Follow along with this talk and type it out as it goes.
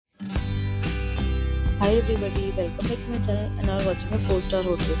Hi everybody, welcome back to my channel and now watching a 4-star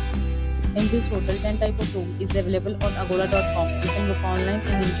hotel. In this hotel, 10 type of room is available on agoda.com. You can book online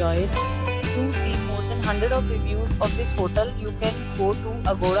and enjoy it. To see more than 100 of reviews of this hotel, you can go to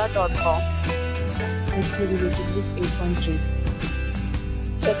agoda.com. Its review rating is 8.3.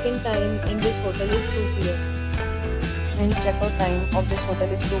 Check-in time in this hotel is 2 p.m. and check-out time of this hotel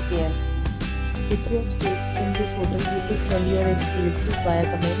is 2 p.m. If you have stayed in this hotel, you can send your experiences via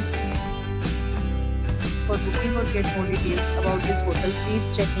comments. For booking or get more details about this hotel, please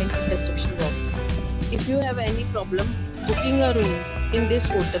check link in description box. If you have any problem booking a room in this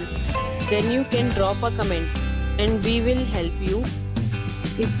hotel, then you can drop a comment and we will help you.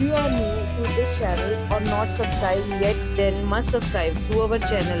 If you are new to this channel or not subscribed yet, then must subscribe to our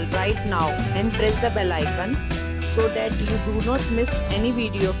channel right now and press the bell icon so that you do not miss any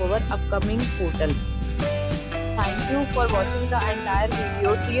video of our upcoming hotel. Thank you for watching the entire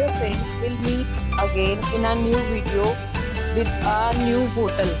video. Dear friends, we'll meet again in a new video with a new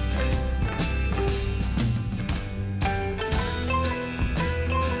hotel.